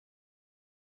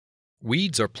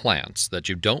Weeds are plants that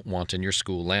you don't want in your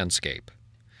school landscape.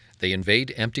 They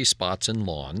invade empty spots in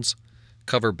lawns,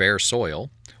 cover bare soil,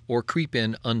 or creep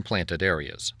in unplanted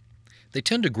areas. They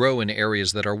tend to grow in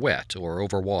areas that are wet or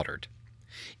overwatered.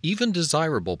 Even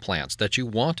desirable plants that you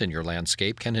want in your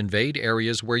landscape can invade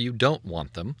areas where you don't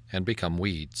want them and become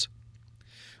weeds.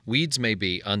 Weeds may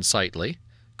be unsightly,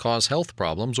 cause health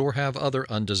problems, or have other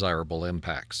undesirable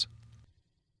impacts.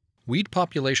 Weed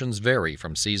populations vary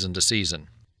from season to season.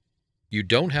 You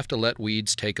don't have to let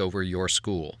weeds take over your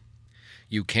school.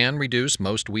 You can reduce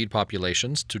most weed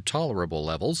populations to tolerable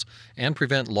levels and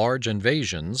prevent large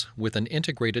invasions with an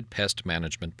integrated pest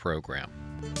management program.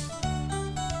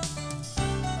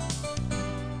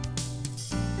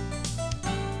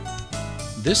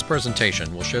 This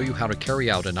presentation will show you how to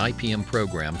carry out an IPM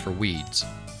program for weeds.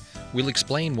 We'll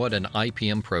explain what an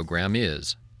IPM program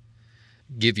is,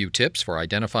 give you tips for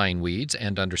identifying weeds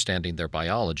and understanding their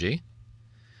biology,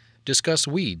 discuss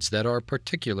weeds that are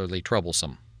particularly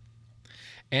troublesome,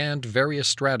 and various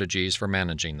strategies for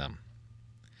managing them.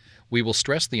 We will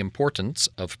stress the importance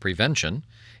of prevention,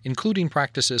 including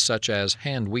practices such as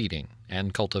hand weeding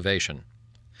and cultivation,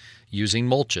 using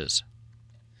mulches,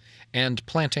 and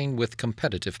planting with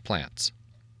competitive plants.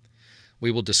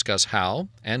 We will discuss how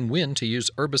and when to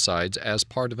use herbicides as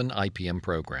part of an IPM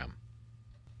program.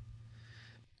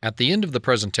 At the end of the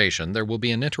presentation, there will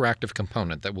be an interactive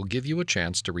component that will give you a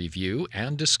chance to review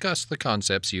and discuss the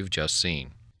concepts you've just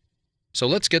seen. So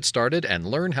let's get started and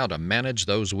learn how to manage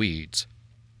those weeds.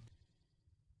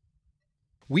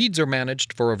 Weeds are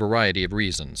managed for a variety of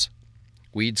reasons.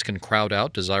 Weeds can crowd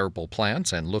out desirable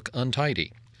plants and look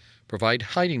untidy, provide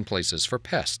hiding places for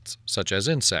pests such as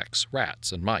insects,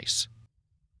 rats, and mice,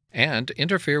 and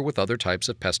interfere with other types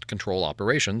of pest control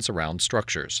operations around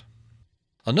structures.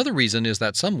 Another reason is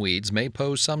that some weeds may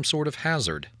pose some sort of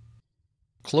hazard.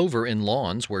 Clover in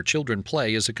lawns where children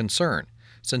play is a concern,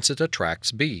 since it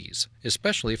attracts bees,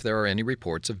 especially if there are any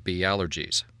reports of bee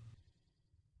allergies.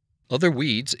 Other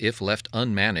weeds, if left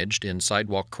unmanaged in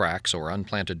sidewalk cracks or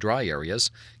unplanted dry areas,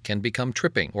 can become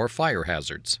tripping or fire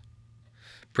hazards.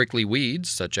 Prickly weeds,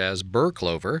 such as burr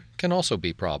clover, can also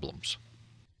be problems.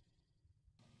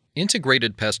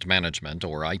 Integrated Pest Management,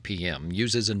 or IPM,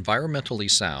 uses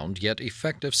environmentally sound yet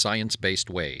effective science-based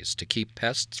ways to keep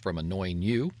pests from annoying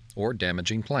you or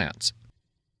damaging plants.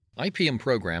 IPM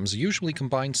programs usually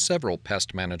combine several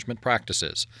pest management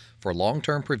practices for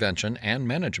long-term prevention and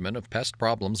management of pest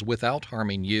problems without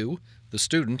harming you, the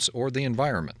students, or the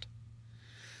environment.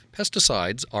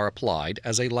 Pesticides are applied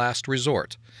as a last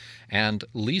resort, and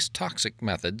least toxic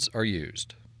methods are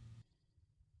used.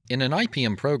 In an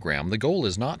IPM program, the goal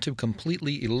is not to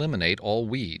completely eliminate all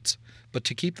weeds, but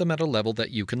to keep them at a level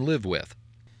that you can live with.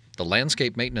 The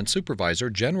landscape maintenance supervisor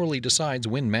generally decides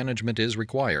when management is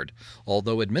required,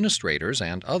 although administrators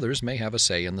and others may have a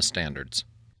say in the standards.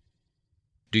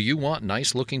 Do you want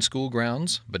nice-looking school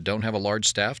grounds, but don't have a large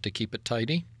staff to keep it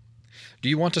tidy? Do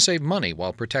you want to save money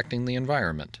while protecting the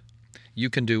environment? You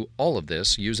can do all of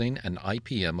this using an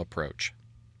IPM approach.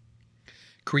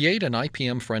 Create an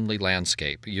IPM-friendly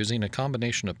landscape using a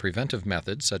combination of preventive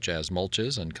methods such as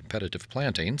mulches and competitive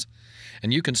plantings,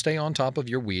 and you can stay on top of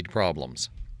your weed problems.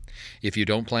 If you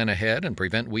don't plan ahead and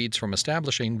prevent weeds from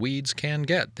establishing, weeds can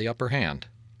get the upper hand.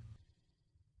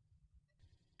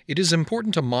 It is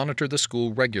important to monitor the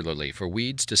school regularly for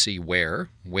weeds to see where,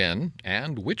 when,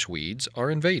 and which weeds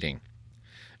are invading.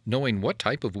 Knowing what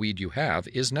type of weed you have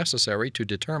is necessary to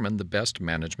determine the best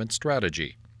management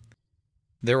strategy.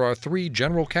 There are three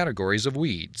general categories of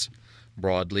weeds: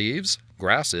 broadleaves,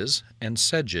 grasses, and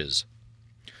sedges.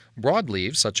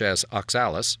 Broadleaves, such as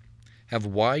oxalis, have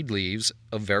wide leaves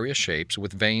of various shapes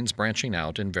with veins branching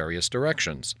out in various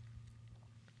directions.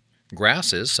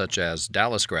 Grasses, such as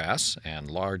Dallas grass and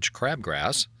large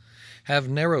crabgrass, have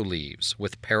narrow leaves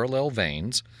with parallel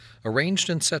veins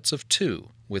arranged in sets of 2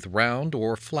 with round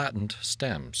or flattened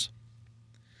stems.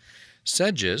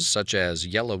 Sedges, such as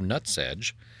yellow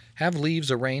nutsedge, have leaves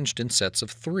arranged in sets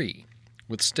of 3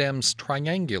 with stems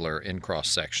triangular in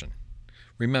cross-section.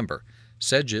 Remember,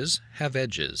 sedges have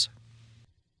edges.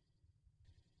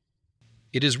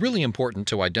 It is really important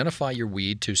to identify your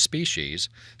weed to species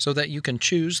so that you can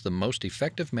choose the most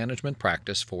effective management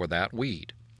practice for that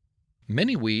weed.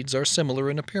 Many weeds are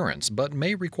similar in appearance but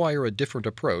may require a different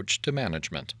approach to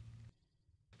management.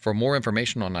 For more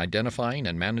information on identifying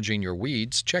and managing your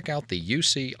weeds, check out the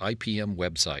UC IPM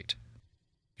website.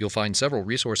 You'll find several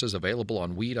resources available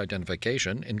on weed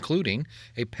identification, including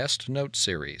a pest note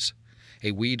series,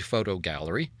 a weed photo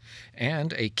gallery,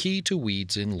 and a key to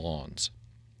weeds in lawns.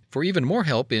 For even more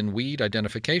help in weed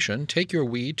identification, take your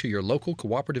weed to your local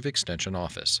cooperative extension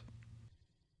office.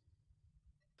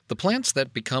 The plants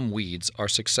that become weeds are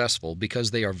successful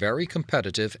because they are very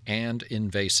competitive and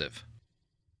invasive.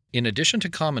 In addition to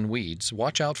common weeds,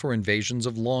 watch out for invasions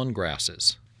of lawn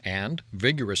grasses and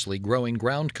vigorously growing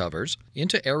ground covers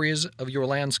into areas of your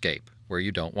landscape where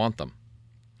you don't want them.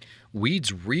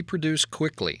 Weeds reproduce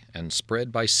quickly and spread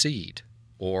by seed,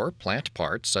 or plant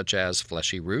parts such as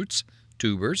fleshy roots,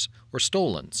 tubers, or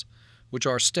stolons, which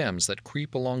are stems that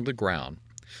creep along the ground,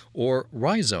 or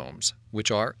rhizomes, which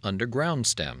are underground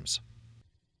stems.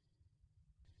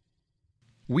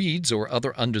 Weeds or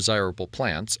other undesirable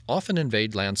plants often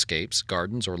invade landscapes,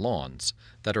 gardens, or lawns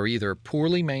that are either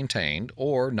poorly maintained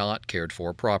or not cared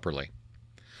for properly.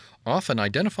 Often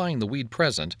identifying the weed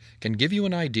present can give you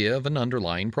an idea of an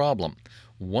underlying problem.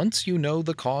 Once you know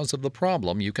the cause of the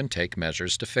problem, you can take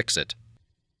measures to fix it.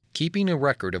 Keeping a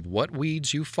record of what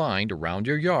weeds you find around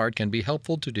your yard can be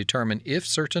helpful to determine if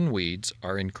certain weeds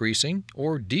are increasing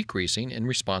or decreasing in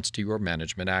response to your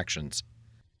management actions.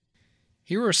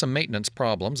 Here are some maintenance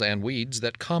problems and weeds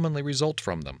that commonly result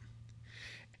from them.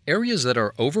 Areas that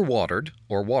are overwatered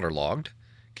or waterlogged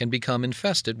can become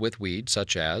infested with weeds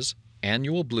such as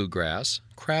annual bluegrass,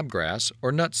 crabgrass,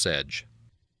 or nutsedge.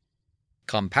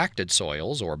 Compacted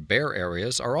soils or bare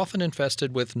areas are often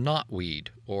infested with knotweed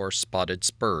or spotted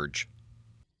spurge.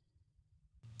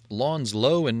 Lawns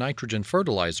low in nitrogen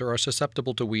fertilizer are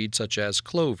susceptible to weeds such as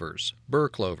clovers, burr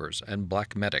clovers, and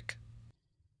black medic.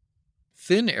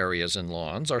 Thin areas in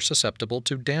lawns are susceptible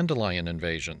to dandelion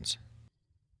invasions.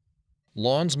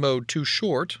 Lawns mowed too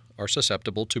short are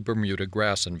susceptible to Bermuda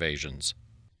grass invasions.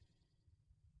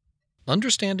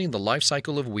 Understanding the life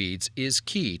cycle of weeds is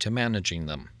key to managing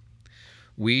them.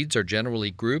 Weeds are generally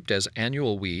grouped as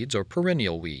annual weeds or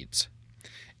perennial weeds.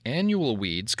 Annual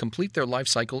weeds complete their life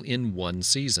cycle in one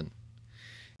season.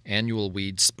 Annual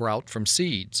weeds sprout from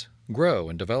seeds, grow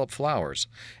and develop flowers,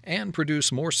 and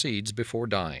produce more seeds before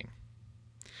dying.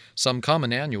 Some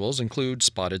common annuals include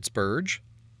spotted spurge,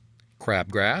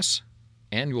 crabgrass,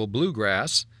 annual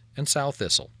bluegrass, and sow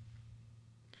thistle.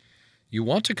 You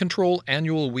want to control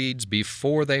annual weeds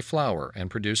before they flower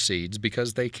and produce seeds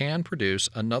because they can produce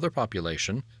another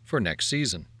population for next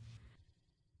season.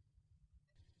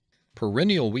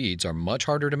 Perennial weeds are much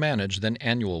harder to manage than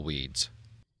annual weeds.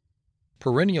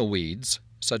 Perennial weeds,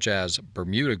 such as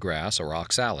Bermuda grass or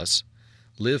oxalis,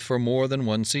 live for more than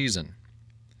one season.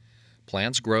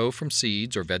 Plants grow from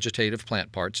seeds or vegetative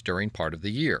plant parts during part of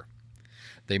the year.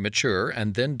 They mature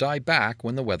and then die back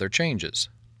when the weather changes.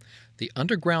 The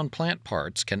underground plant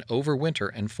parts can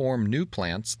overwinter and form new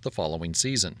plants the following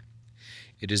season.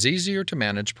 It is easier to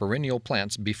manage perennial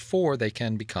plants before they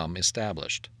can become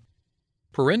established.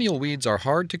 Perennial weeds are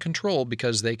hard to control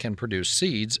because they can produce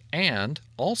seeds and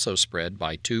also spread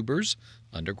by tubers,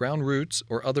 underground roots,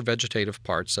 or other vegetative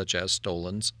parts such as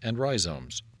stolons and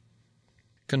rhizomes.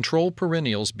 Control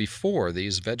perennials before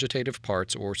these vegetative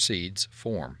parts or seeds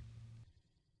form.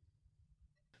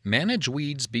 Manage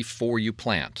weeds before you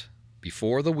plant,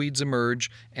 before the weeds emerge,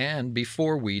 and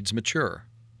before weeds mature.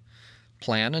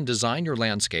 Plan and design your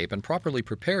landscape and properly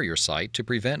prepare your site to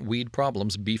prevent weed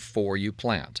problems before you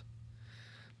plant.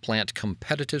 Plant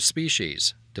competitive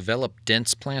species, develop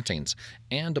dense plantings,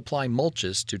 and apply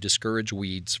mulches to discourage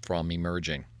weeds from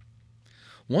emerging.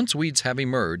 Once weeds have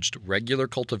emerged, regular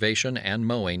cultivation and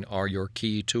mowing are your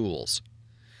key tools.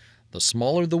 The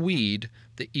smaller the weed,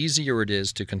 the easier it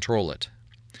is to control it.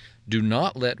 Do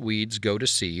not let weeds go to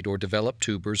seed or develop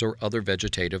tubers or other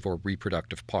vegetative or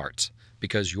reproductive parts,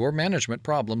 because your management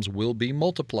problems will be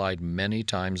multiplied many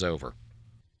times over.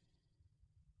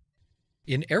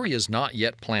 In areas not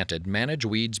yet planted, manage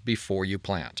weeds before you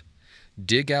plant.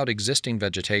 Dig out existing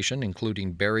vegetation,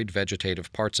 including buried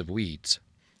vegetative parts of weeds.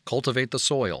 Cultivate the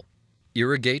soil.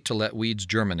 Irrigate to let weeds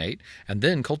germinate, and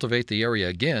then cultivate the area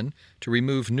again to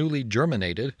remove newly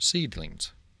germinated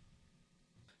seedlings.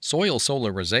 Soil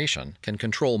solarization can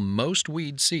control most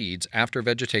weed seeds after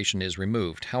vegetation is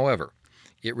removed. However,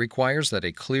 it requires that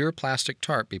a clear plastic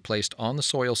tarp be placed on the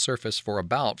soil surface for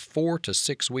about 4 to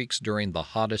 6 weeks during the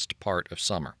hottest part of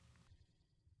summer.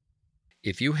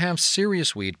 If you have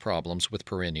serious weed problems with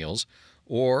perennials,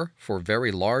 or for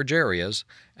very large areas,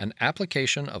 an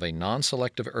application of a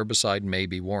non-selective herbicide may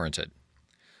be warranted.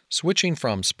 Switching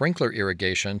from sprinkler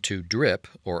irrigation to drip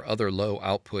or other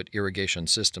low-output irrigation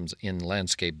systems in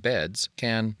landscape beds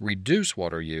can reduce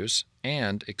water use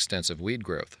and extensive weed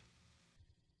growth.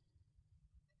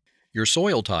 Your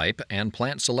soil type and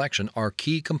plant selection are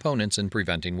key components in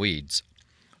preventing weeds.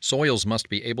 Soils must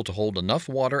be able to hold enough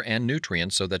water and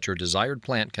nutrients so that your desired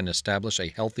plant can establish a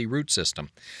healthy root system,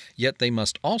 yet they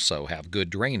must also have good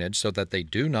drainage so that they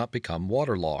do not become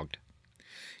waterlogged.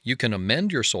 You can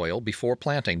amend your soil before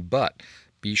planting, but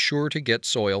Be sure to get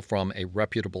soil from a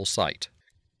reputable site.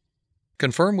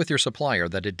 Confirm with your supplier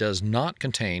that it does not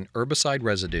contain herbicide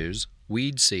residues,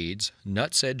 weed seeds,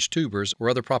 nutsedge tubers, or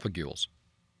other propagules.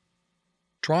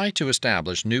 Try to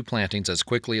establish new plantings as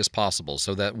quickly as possible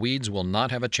so that weeds will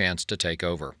not have a chance to take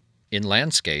over. In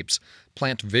landscapes,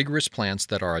 plant vigorous plants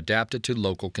that are adapted to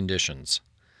local conditions.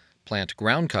 Plant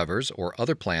ground covers or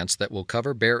other plants that will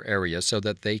cover bare areas so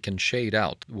that they can shade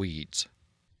out weeds.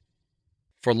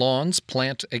 For lawns,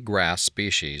 plant a grass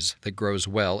species that grows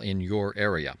well in your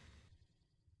area.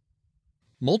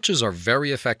 Mulches are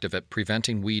very effective at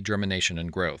preventing weed germination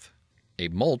and growth. A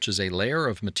mulch is a layer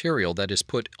of material that is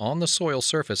put on the soil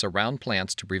surface around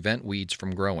plants to prevent weeds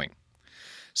from growing.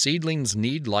 Seedlings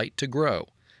need light to grow,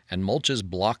 and mulches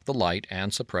block the light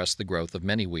and suppress the growth of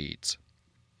many weeds.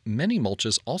 Many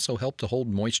mulches also help to hold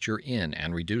moisture in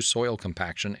and reduce soil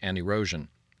compaction and erosion.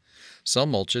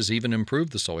 Some mulches even improve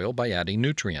the soil by adding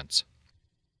nutrients.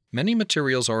 Many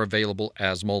materials are available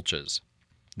as mulches.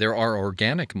 There are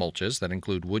organic mulches that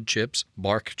include wood chips,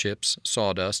 bark chips,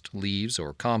 sawdust, leaves,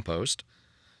 or compost,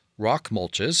 rock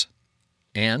mulches,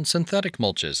 and synthetic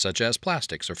mulches such as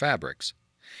plastics or fabrics.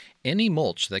 Any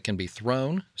mulch that can be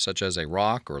thrown, such as a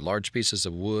rock or large pieces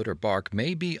of wood or bark,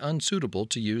 may be unsuitable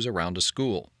to use around a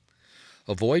school.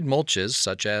 Avoid mulches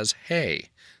such as hay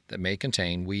that may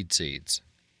contain weed seeds.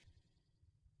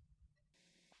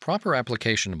 Proper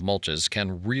application of mulches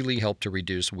can really help to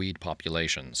reduce weed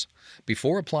populations.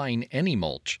 Before applying any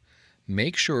mulch,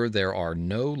 make sure there are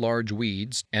no large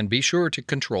weeds and be sure to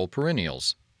control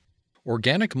perennials.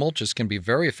 Organic mulches can be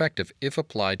very effective if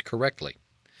applied correctly.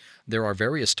 There are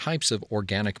various types of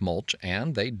organic mulch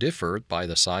and they differ by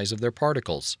the size of their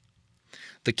particles.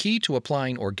 The key to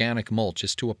applying organic mulch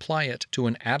is to apply it to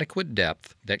an adequate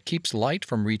depth that keeps light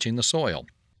from reaching the soil.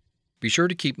 Be sure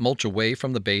to keep mulch away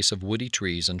from the base of woody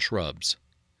trees and shrubs.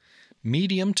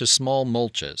 Medium to small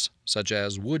mulches, such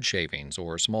as wood shavings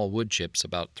or small wood chips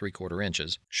about 3/4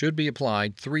 inches, should be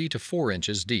applied 3 to 4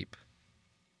 inches deep.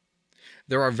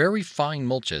 There are very fine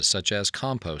mulches such as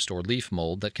compost or leaf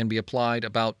mold that can be applied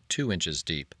about 2 inches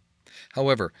deep.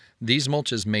 However, these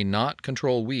mulches may not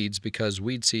control weeds because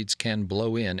weed seeds can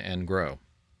blow in and grow.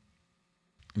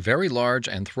 Very large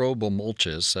and throwable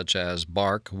mulches such as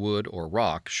bark, wood, or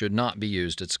rock should not be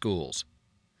used at schools.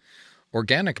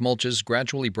 Organic mulches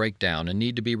gradually break down and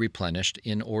need to be replenished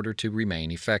in order to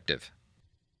remain effective.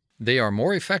 They are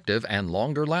more effective and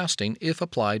longer lasting if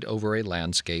applied over a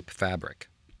landscape fabric.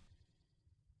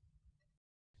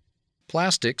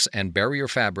 Plastics and barrier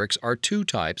fabrics are two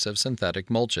types of synthetic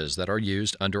mulches that are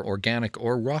used under organic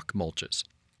or rock mulches.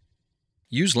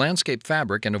 Use landscape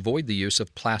fabric and avoid the use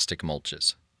of plastic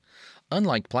mulches.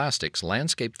 Unlike plastics,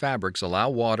 landscape fabrics allow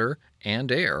water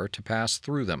and air to pass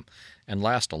through them and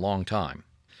last a long time.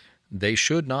 They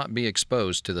should not be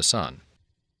exposed to the sun.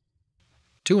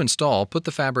 To install, put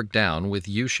the fabric down with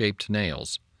U-shaped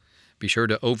nails. Be sure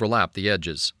to overlap the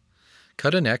edges.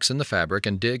 Cut an X in the fabric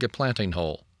and dig a planting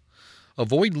hole.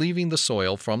 Avoid leaving the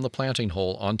soil from the planting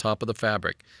hole on top of the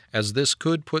fabric, as this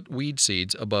could put weed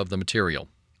seeds above the material.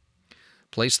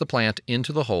 Place the plant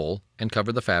into the hole and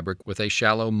cover the fabric with a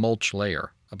shallow mulch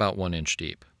layer, about 1 inch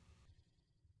deep.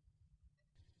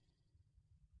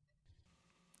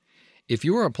 If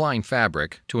you are applying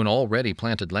fabric to an already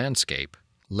planted landscape,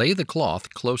 lay the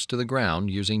cloth close to the ground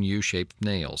using U-shaped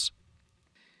nails.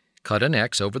 Cut an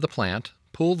X over the plant,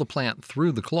 pull the plant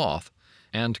through the cloth,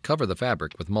 and cover the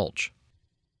fabric with mulch.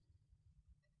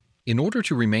 In order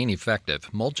to remain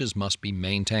effective, mulches must be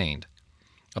maintained.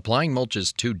 Applying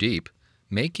mulches too deep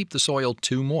may keep the soil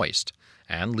too moist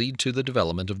and lead to the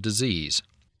development of disease.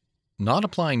 Not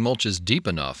applying mulches deep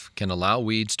enough can allow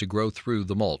weeds to grow through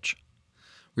the mulch.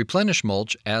 Replenish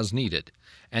mulch as needed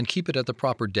and keep it at the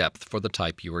proper depth for the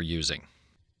type you are using.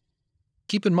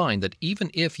 Keep in mind that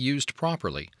even if used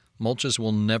properly, mulches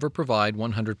will never provide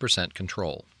 100%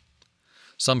 control.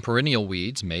 Some perennial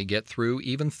weeds may get through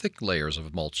even thick layers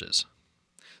of mulches.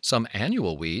 Some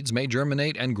annual weeds may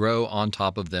germinate and grow on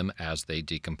top of them as they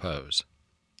decompose.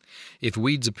 If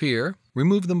weeds appear,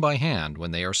 remove them by hand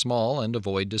when they are small and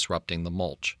avoid disrupting the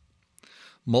mulch.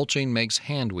 Mulching makes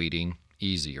hand weeding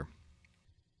easier.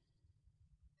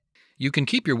 You can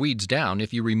keep your weeds down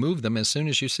if you remove them as soon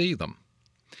as you see them.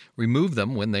 Remove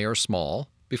them when they are small,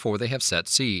 before they have set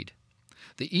seed.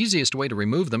 The easiest way to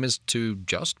remove them is to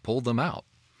just pull them out.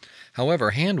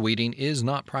 However, hand weeding is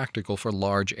not practical for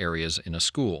large areas in a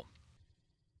school.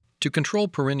 To control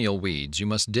perennial weeds, you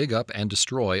must dig up and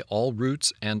destroy all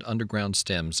roots and underground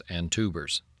stems and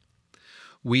tubers.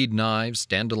 Weed knives,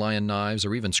 dandelion knives,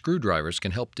 or even screwdrivers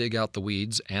can help dig out the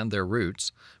weeds and their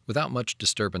roots without much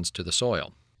disturbance to the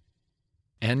soil.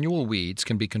 Annual weeds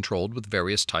can be controlled with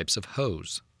various types of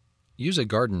hoes. Use a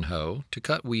garden hoe to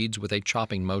cut weeds with a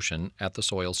chopping motion at the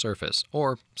soil surface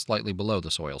or slightly below the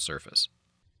soil surface.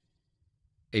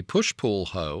 A push-pull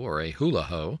hoe or a hula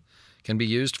hoe can be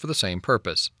used for the same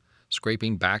purpose,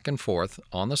 scraping back and forth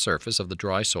on the surface of the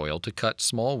dry soil to cut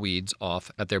small weeds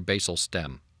off at their basal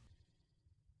stem.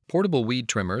 Portable weed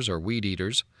trimmers or weed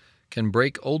eaters can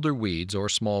break older weeds or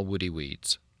small woody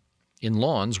weeds. In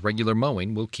lawns, regular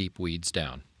mowing will keep weeds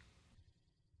down.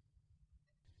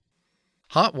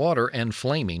 Hot water and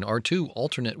flaming are two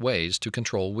alternate ways to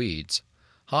control weeds.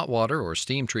 Hot water or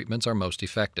steam treatments are most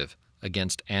effective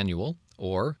against annual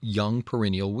or young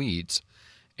perennial weeds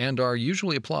and are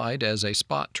usually applied as a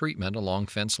spot treatment along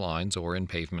fence lines or in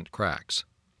pavement cracks.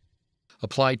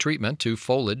 Apply treatment to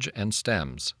foliage and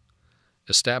stems.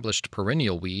 Established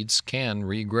perennial weeds can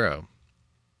regrow.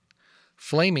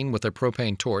 Flaming with a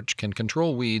propane torch can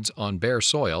control weeds on bare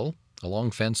soil,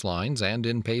 along fence lines, and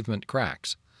in pavement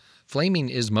cracks. Flaming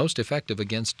is most effective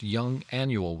against young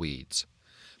annual weeds.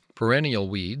 Perennial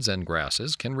weeds and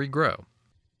grasses can regrow.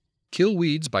 Kill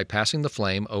weeds by passing the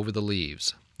flame over the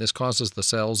leaves. This causes the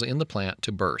cells in the plant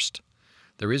to burst.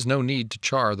 There is no need to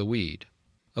char the weed.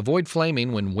 Avoid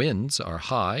flaming when winds are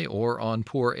high or on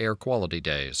poor air quality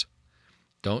days.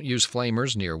 Don't use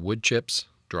flamers near wood chips,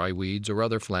 dry weeds, or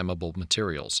other flammable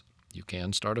materials. You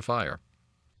can start a fire.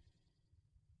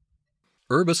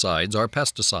 Herbicides are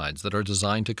pesticides that are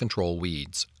designed to control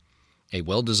weeds. A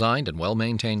well-designed and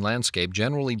well-maintained landscape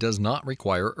generally does not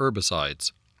require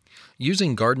herbicides.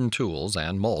 Using garden tools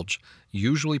and mulch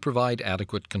usually provide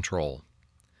adequate control.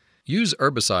 Use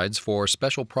herbicides for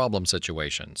special problem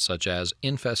situations, such as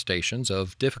infestations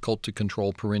of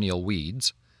difficult-to-control perennial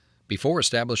weeds, before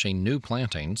establishing new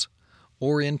plantings,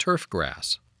 or in turf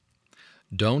grass.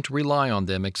 Don't rely on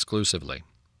them exclusively.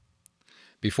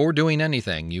 Before doing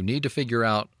anything, you need to figure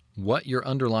out what your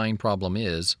underlying problem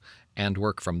is and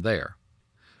work from there.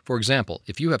 For example,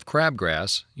 if you have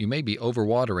crabgrass, you may be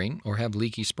overwatering or have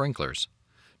leaky sprinklers.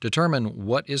 Determine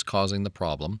what is causing the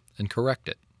problem and correct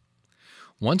it.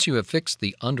 Once you have fixed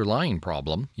the underlying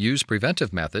problem, use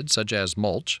preventive methods such as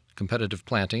mulch, competitive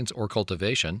plantings, or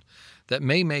cultivation that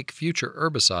may make future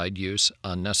herbicide use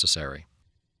unnecessary.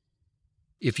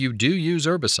 If you do use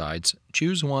herbicides,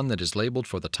 choose one that is labeled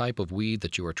for the type of weed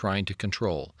that you are trying to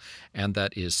control and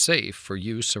that is safe for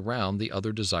use around the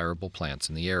other desirable plants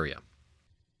in the area.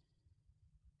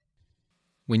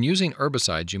 When using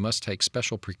herbicides, you must take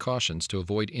special precautions to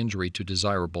avoid injury to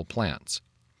desirable plants.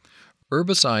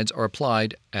 Herbicides are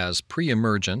applied as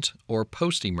pre-emergent or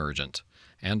post-emergent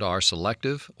and are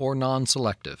selective or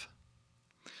non-selective.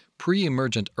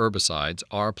 Pre-emergent herbicides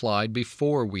are applied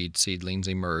before weed seedlings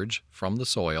emerge from the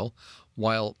soil,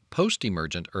 while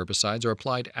post-emergent herbicides are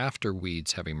applied after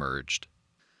weeds have emerged.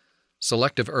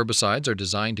 Selective herbicides are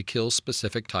designed to kill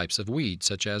specific types of weeds,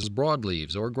 such as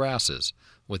broadleaves or grasses,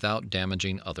 without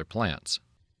damaging other plants.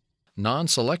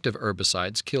 Non-selective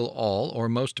herbicides kill all or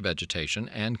most vegetation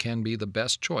and can be the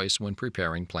best choice when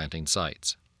preparing planting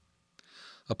sites.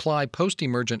 Apply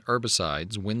post-emergent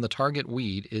herbicides when the target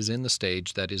weed is in the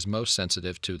stage that is most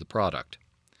sensitive to the product.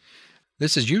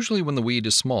 This is usually when the weed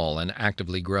is small and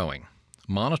actively growing.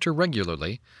 Monitor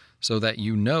regularly so that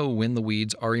you know when the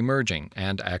weeds are emerging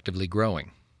and actively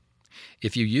growing.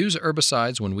 If you use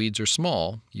herbicides when weeds are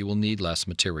small, you will need less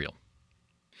material.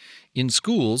 In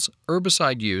schools,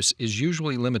 herbicide use is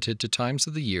usually limited to times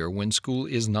of the year when school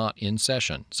is not in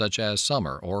session, such as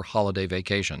summer or holiday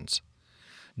vacations.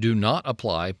 Do not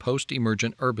apply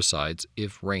post-emergent herbicides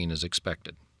if rain is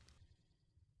expected.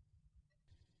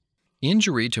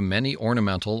 Injury to many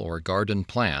ornamental or garden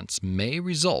plants may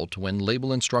result when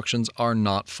label instructions are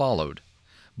not followed,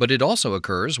 but it also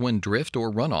occurs when drift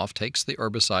or runoff takes the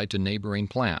herbicide to neighboring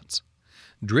plants.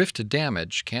 Drift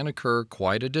damage can occur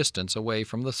quite a distance away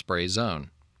from the spray zone.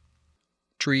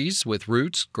 Trees with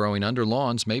roots growing under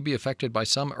lawns may be affected by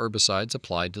some herbicides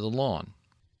applied to the lawn.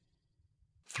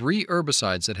 3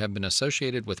 herbicides that have been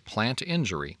associated with plant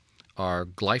injury are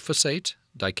glyphosate,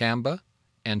 dicamba,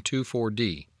 and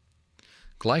 2,4-D.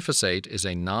 Glyphosate is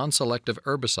a non-selective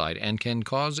herbicide and can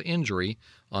cause injury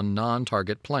on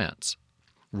non-target plants.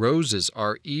 Roses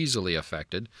are easily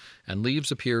affected and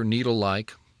leaves appear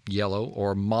needle-like, yellow,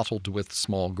 or mottled with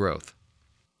small growth.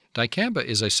 Dicamba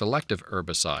is a selective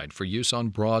herbicide for use on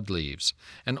broadleaves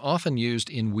and often used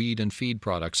in weed and feed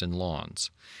products in lawns.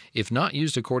 If not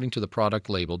used according to the product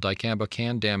label, dicamba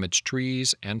can damage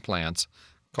trees and plants,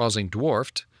 causing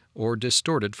dwarfed or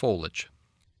distorted foliage.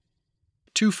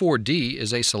 2,4-D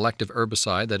is a selective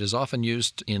herbicide that is often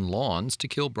used in lawns to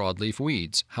kill broadleaf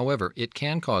weeds. However, it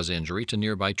can cause injury to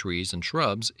nearby trees and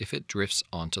shrubs if it drifts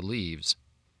onto leaves.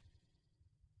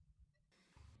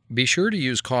 Be sure to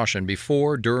use caution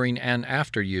before, during, and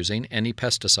after using any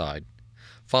pesticide.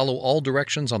 Follow all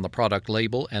directions on the product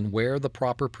label and wear the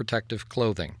proper protective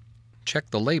clothing. Check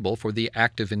the label for the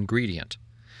active ingredient.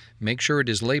 Make sure it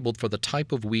is labeled for the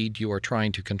type of weed you are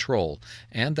trying to control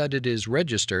and that it is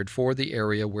registered for the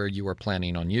area where you are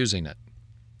planning on using it.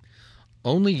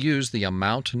 Only use the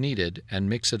amount needed and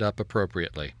mix it up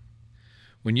appropriately.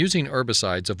 When using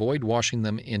herbicides, avoid washing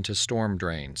them into storm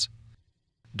drains.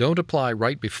 Don't apply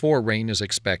right before rain is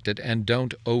expected and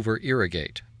don't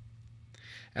over-irrigate.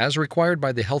 As required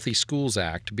by the Healthy Schools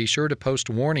Act, be sure to post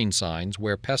warning signs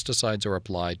where pesticides are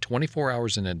applied 24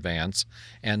 hours in advance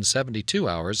and 72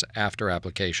 hours after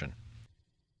application.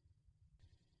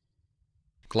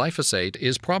 Glyphosate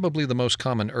is probably the most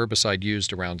common herbicide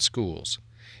used around schools.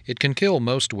 It can kill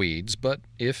most weeds, but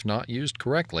if not used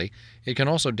correctly, it can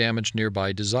also damage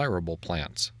nearby desirable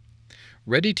plants.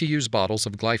 Ready-to-use bottles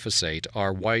of glyphosate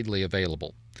are widely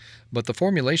available, but the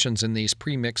formulations in these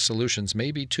pre-mixed solutions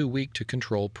may be too weak to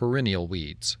control perennial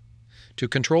weeds. To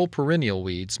control perennial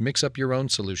weeds, mix up your own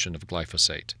solution of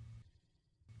glyphosate.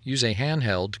 Use a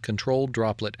handheld controlled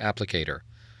droplet applicator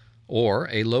or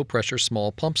a low-pressure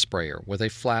small pump sprayer with a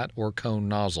flat or cone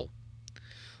nozzle.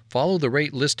 Follow the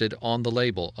rate listed on the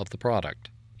label of the product,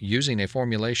 using a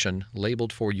formulation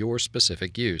labeled for your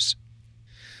specific use.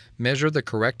 Measure the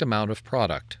correct amount of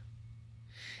product.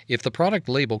 If the product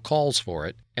label calls for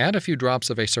it, add a few drops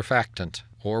of a surfactant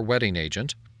or wetting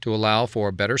agent to allow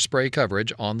for better spray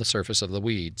coverage on the surface of the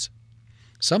weeds.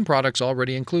 Some products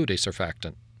already include a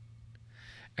surfactant.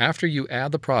 After you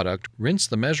add the product, rinse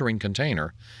the measuring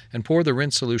container and pour the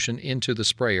rinse solution into the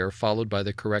sprayer followed by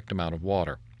the correct amount of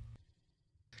water.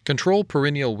 Control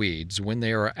perennial weeds when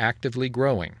they are actively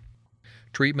growing.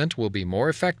 Treatment will be more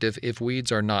effective if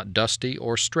weeds are not dusty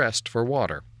or stressed for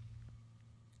water.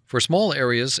 For small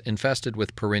areas infested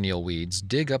with perennial weeds,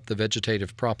 dig up the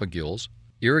vegetative propagules,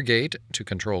 irrigate to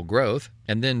control growth,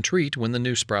 and then treat when the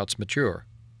new sprouts mature.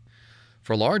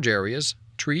 For large areas,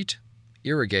 treat,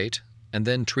 irrigate, and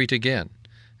then treat again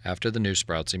after the new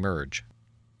sprouts emerge.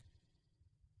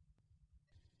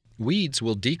 Weeds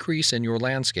will decrease in your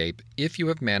landscape if you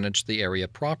have managed the area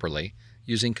properly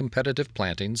using competitive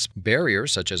plantings,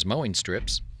 barriers such as mowing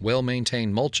strips,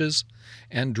 well-maintained mulches,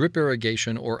 and drip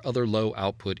irrigation or other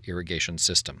low-output irrigation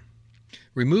system.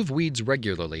 Remove weeds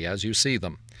regularly as you see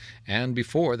them, and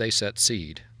before they set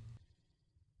seed.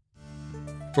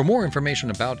 For more information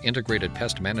about integrated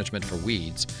pest management for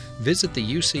weeds, visit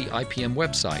the UC IPM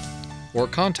website or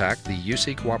contact the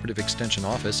UC Cooperative Extension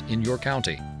Office in your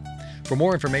county. For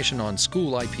more information on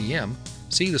School IPM,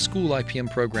 see the School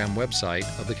IPM program website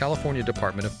of the California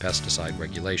Department of Pesticide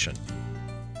Regulation.